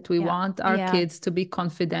 right? We Yeah. want our Yeah. kids to be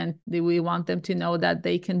confident. We want them to know that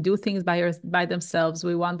they can do things by themselves.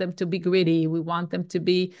 We want them to be gritty. We want them to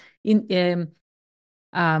be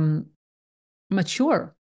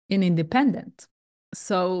mature and independent.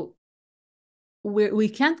 So we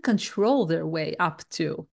can't control their way up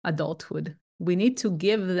to adulthood. We need to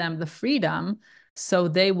give them the freedom so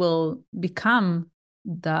they will become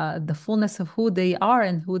the fullness of who they are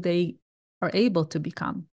and who they are able to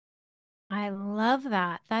become. I love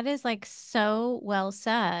that. That is like so well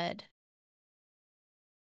said.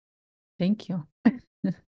 Thank you.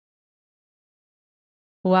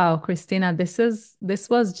 Wow, Kristina, this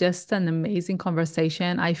was just an amazing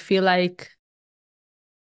conversation. I feel like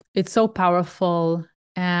it's so powerful,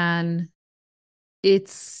 and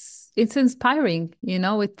it's inspiring,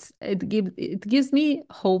 it gives me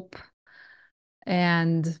hope,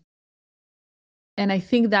 and I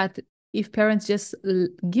think that if parents just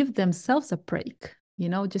give themselves a break,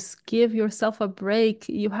 just give yourself a break.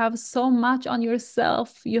 You have so much on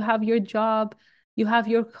yourself. You have your job, you have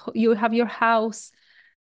your house,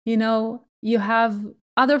 you have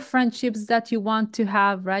other friendships that you want to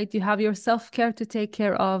have, right? You have your self-care to take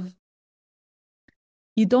care of.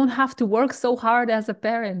 You don't have to work so hard as a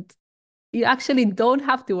parent. You actually don't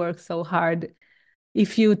have to work so hard.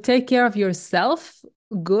 If you take care of yourself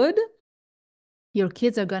good, your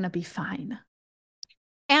kids are going to be fine.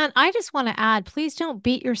 And I just want to add, please don't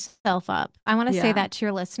beat yourself up. I want to say Yeah. that to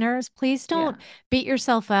your listeners. Please Yeah. don't beat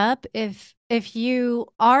yourself up if you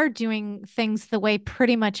are doing things the way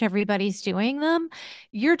pretty much everybody's doing them.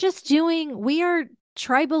 You're just doing we are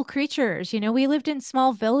tribal creatures. We lived in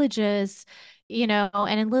small villages,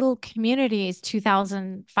 and in little communities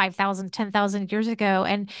 2,000, 5,000, 10,000 years ago.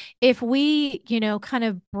 And if we, kind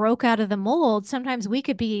of broke out of the mold, sometimes that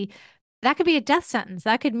could be a death sentence.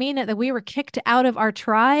 That could mean that we were kicked out of our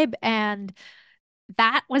tribe and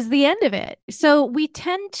that was the end of it. So we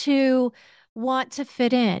tend to want to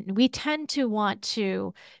fit in. We tend to want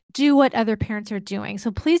to do what other parents are doing.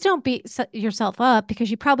 So please don't beat yourself up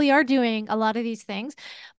because you probably are doing a lot of these things,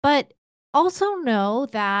 but also know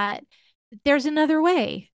that there's another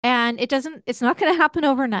way and it's not going to happen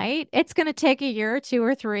overnight. It's going to take a year or two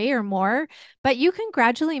or three or more, but you can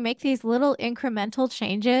gradually make these little incremental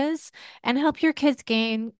changes and help your kids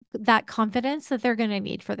gain that confidence that they're going to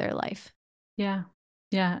need for their life. Yeah.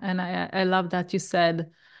 Yeah. And I love that you said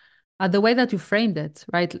the way that you framed it,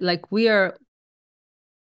 right? Like we are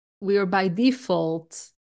by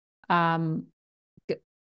default um,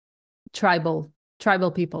 tribal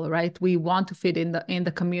people, right? We want to fit in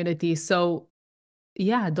the community. So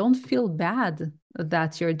yeah, don't feel bad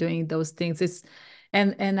that you're doing those things.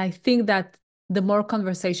 And I think that the more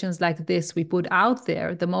conversations like this we put out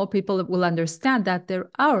there, the more people will understand that there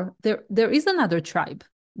is another tribe,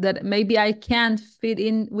 that maybe I can't fit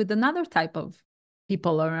in with another type of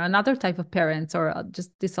people or another type of parents, or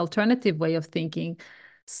just this alternative way of thinking.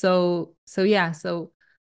 So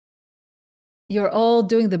you're all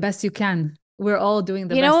doing the best you can. We're all doing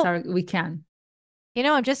the You best know, we can.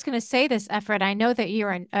 I'm just going to say this, Efrat. I know that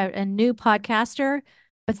you're a new podcaster,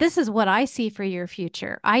 but this is what I see for your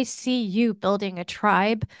future. I see you building a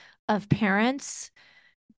tribe of parents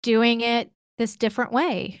doing it this different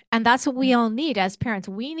way. And that's what we Yeah. all need as parents.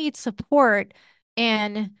 We need support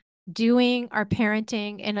in doing our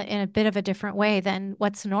parenting in a bit of a different way than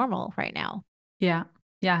what's normal right now. Yeah.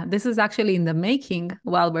 Yeah. This is actually in the making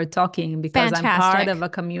while we're talking, because I'm part of Fantastic. a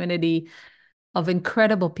community of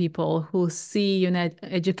incredible people who see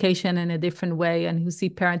education in a different way, and who see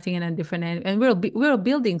parenting in a different, and we're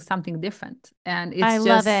building something different. And I it's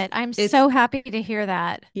love just it. I'm it's so happy to hear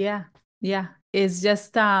that. yeah. Yeah. It's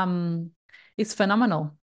just it's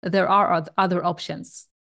phenomenal. There are other options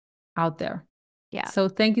out there. Yeah. So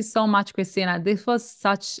thank you so much, Kristina. This was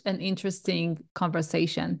such an interesting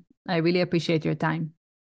conversation. I really appreciate your time.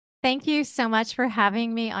 Thank you so much for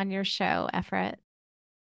having me on your show, Efrat.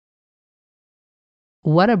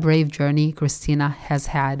 What a brave journey Kristina has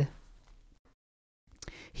had.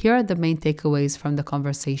 Here are the main takeaways from the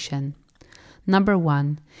conversation. Number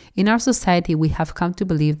 1, in our society, we have come to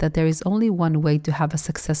believe that there is only one way to have a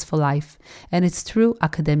successful life, and it's through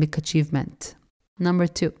academic achievement. Number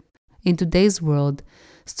 2, in today's world,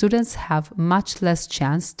 students have much less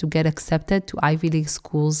chance to get accepted to Ivy League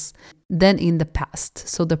schools than in the past,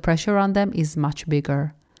 so the pressure on them is much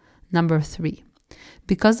bigger. Number 3,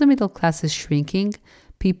 because the middle class is shrinking,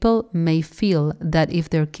 people may feel that if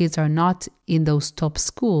their kids are not in those top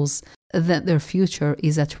schools, then their future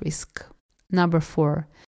is at risk. Number 4,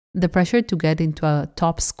 the pressure to get into a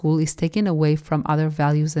top school is taken away from other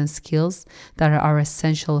values and skills that are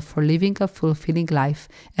essential for living a fulfilling life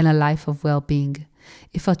and a life of well-being.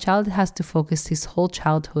 If a child has to focus his whole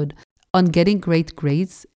childhood on getting great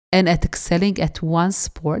grades and at excelling at one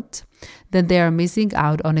sport, then they are missing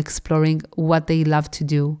out on exploring what they love to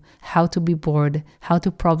do, how to be bored, how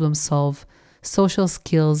to problem solve, social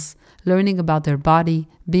skills, learning about their body,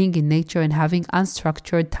 being in nature, and having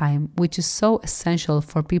unstructured time, which is so essential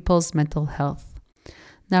for people's mental health.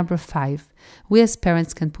 Number 5, we as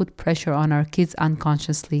parents can put pressure on our kids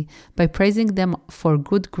unconsciously by praising them for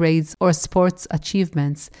good grades or sports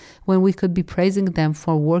achievements when we could be praising them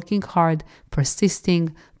for working hard,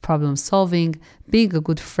 persisting, problem solving, being a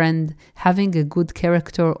good friend, having a good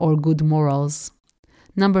character or good morals.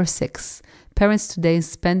 Number 6, parents today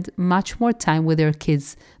spend much more time with their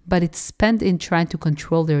kids, but it's spent in trying to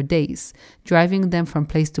control their days, driving them from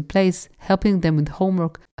place to place, helping them with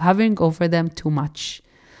homework, hovering over them too much.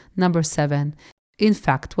 Number 7, in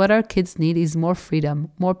fact, what our kids need is more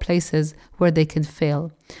freedom, more places where they can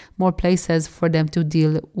fail, more places for them to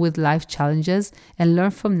deal with life challenges and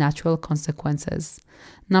learn from natural consequences.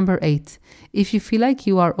 Number 8, if you feel like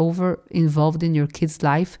you are over-involved in your kid's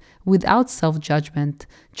life, without self-judgment,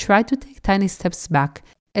 try to take tiny steps back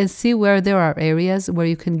and see where there are areas where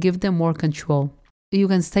you can give them more control. You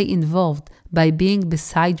can stay involved by being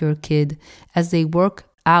beside your kid as they work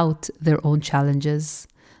out their own challenges.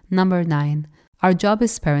 Number 9, our job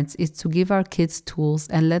as parents is to give our kids tools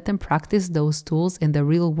and let them practice those tools in the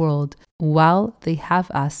real world while they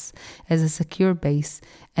have us as a secure base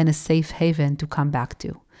and a safe haven to come back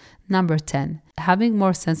to. Number 10, having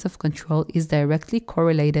more sense of control is directly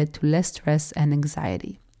correlated to less stress and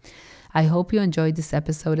anxiety. I hope you enjoyed this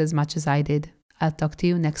episode as much as I did. I'll talk to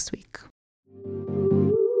you next week.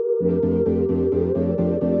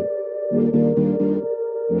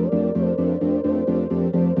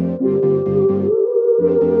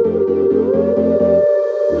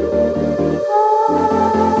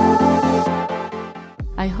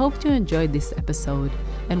 I hope you enjoyed this episode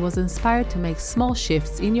and was inspired to make small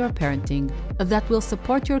shifts in your parenting that will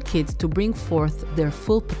support your kids to bring forth their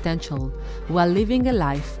full potential while living a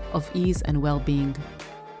life of ease and well-being.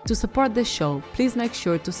 To support this show, please make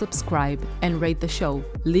sure to subscribe and rate the show.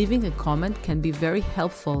 Leaving a comment can be very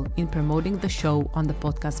helpful in promoting the show on the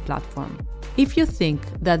podcast platform. If you think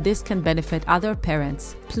that this can benefit other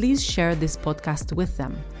parents, please share this podcast with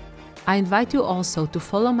them. I invite you also to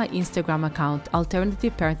follow my Instagram account,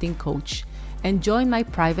 Alternative Parenting Coach, and join my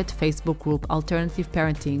private Facebook group, Alternative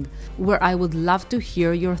Parenting, where I would love to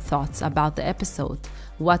hear your thoughts about the episode,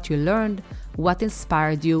 what you learned, what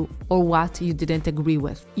inspired you, or what you didn't agree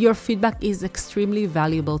with. Your feedback is extremely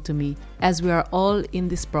valuable to me, as we are all in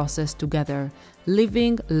this process together,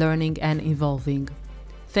 living, learning, and evolving.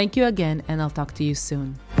 Thank you again, and I'll talk to you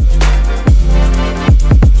soon.